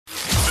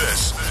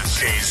This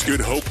is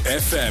Good Hope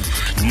FM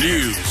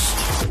News.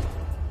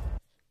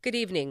 Good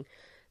evening.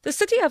 The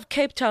city of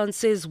Cape Town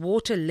says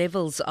water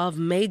levels of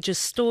major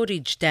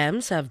storage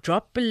dams have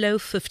dropped below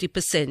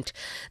 50%.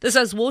 This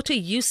as water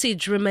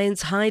usage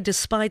remains high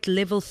despite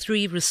level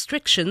 3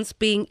 restrictions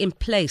being in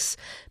place.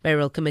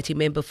 Mayoral Committee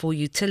member for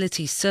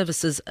Utility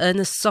Services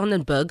Ernest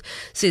Sonnenberg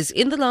says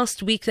in the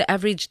last week the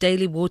average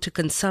daily water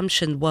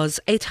consumption was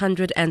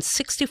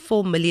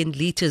 864 million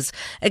litres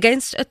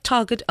against a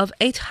target of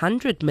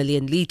 800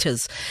 million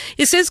litres.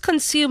 He says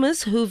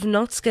consumers who've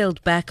not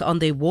scaled back on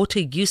their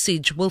water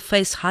usage will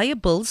face higher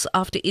bills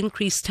after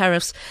increased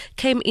tariffs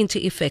came into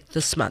effect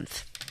this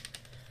month.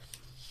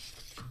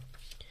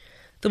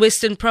 The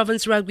Western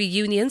Province Rugby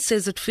Union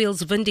says it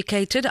feels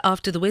vindicated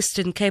after the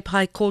Western Cape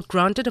High Court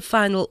granted a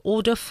final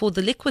order for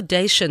the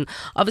liquidation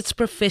of its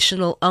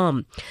professional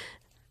arm.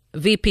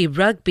 VP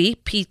Rugby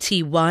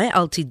Pty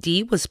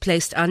Ltd was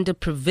placed under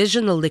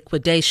provisional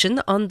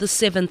liquidation on the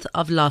 7th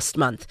of last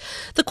month.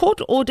 The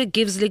court order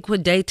gives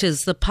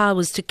liquidators the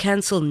powers to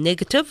cancel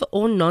negative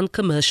or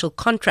non-commercial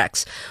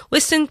contracts.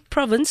 Western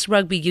Province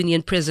Rugby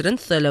Union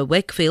President Thurlow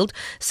Wakefield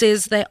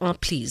says they are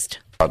pleased.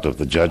 Part of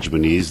the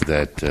judgment is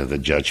that the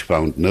judge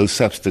found no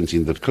substance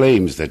in the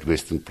claims that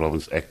Western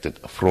Province acted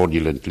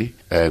fraudulently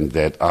and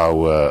that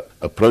our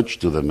approach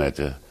to the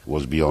matter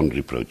was beyond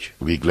reproach.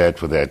 We're glad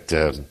for that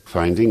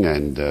finding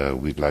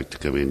and we'd like to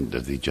commend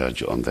the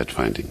judge on that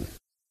finding.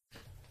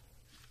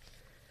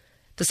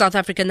 The South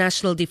African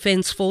National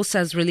Defence Force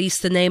has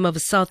released the name of a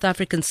South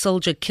African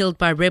soldier killed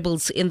by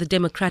rebels in the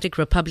Democratic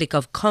Republic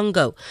of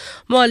Congo.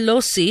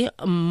 Moalosi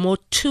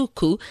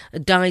Motuku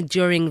died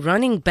during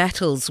running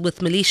battles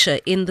with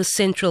militia in the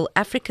Central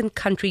African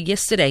country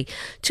yesterday.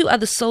 2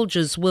 other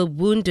soldiers were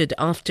wounded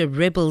after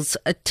rebels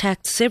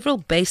attacked several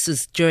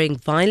bases during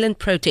violent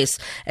protests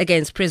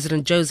against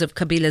President Joseph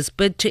Kabila's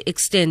bid to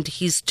extend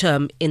his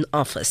term in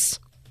office.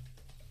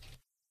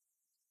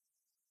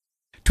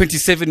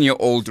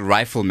 27-year-old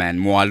rifleman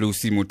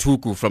Moalosi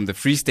Motuku from the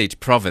Free State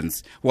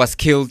Province was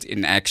killed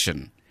in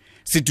action.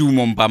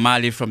 Sidumo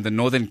Mbamali from the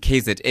northern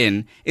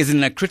KZN is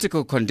in a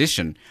critical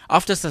condition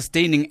after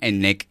sustaining a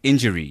neck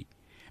injury.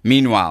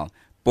 Meanwhile,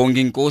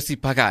 Bonginkosi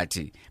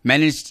Phakathi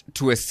managed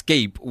to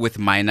escape with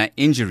minor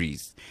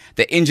injuries.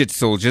 The injured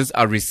soldiers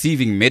are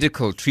receiving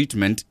medical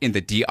treatment in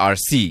the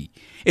DRC.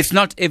 It's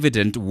not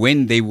evident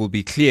when they will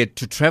be cleared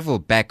to travel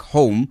back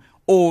home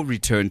or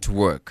return to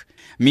work.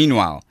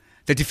 Meanwhile,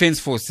 the Defence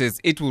Force says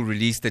it will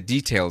release the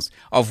details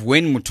of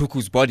when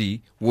Motuku's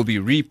body will be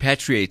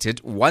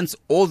repatriated once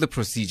all the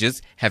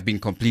procedures have been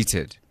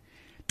completed.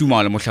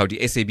 Dumalo Mohlaudi,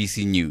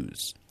 SABC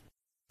News.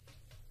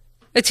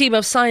 A team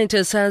of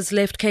scientists has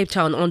left Cape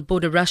Town on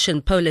board a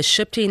Russian-Polish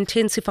ship to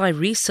intensify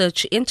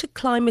research into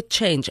climate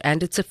change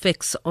and its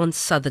effects on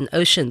southern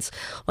oceans.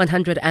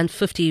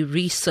 150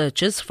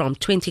 researchers from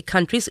 20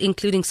 countries,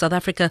 including South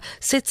Africa,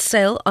 set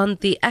sail on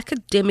the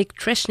academic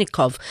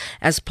Treshnikov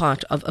as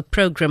part of a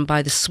program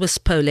by the Swiss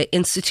Polar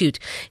Institute.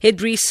 Head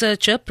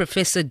researcher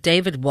Professor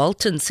David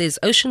Walton says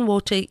ocean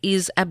water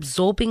is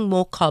absorbing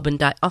more carbon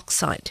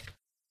dioxide.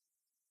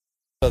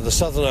 The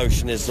Southern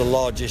Ocean is the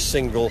largest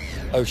single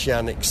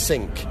oceanic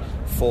sink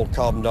for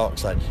carbon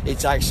dioxide.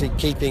 It's actually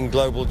keeping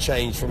global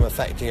change from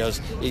affecting us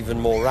even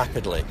more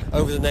rapidly.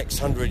 Over the next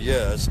 100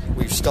 years,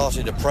 we've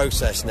started a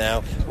process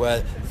now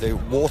where the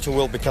water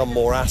will become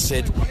more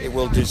acid, it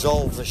will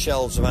dissolve the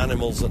shells of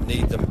animals that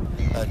need them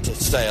to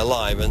stay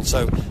alive, and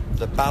so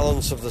the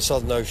balance of the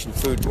Southern Ocean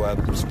food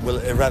webs will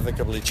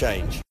irrevocably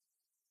change.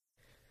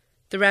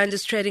 The rand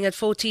is trading at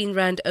 14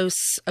 rand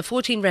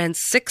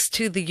 6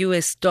 to the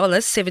US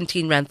dollar,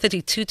 17 rand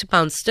 32 to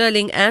pound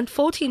sterling, and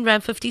 14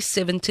 rand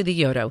 57 to the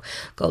euro.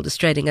 Gold is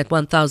trading at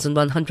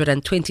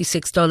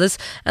 $1,126,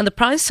 and the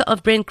price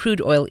of Brent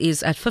crude oil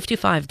is at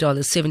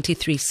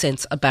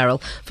 $55.73 a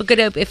barrel. For Good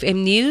Hope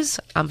FM News,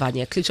 I'm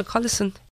Vanya Klucher-Collison.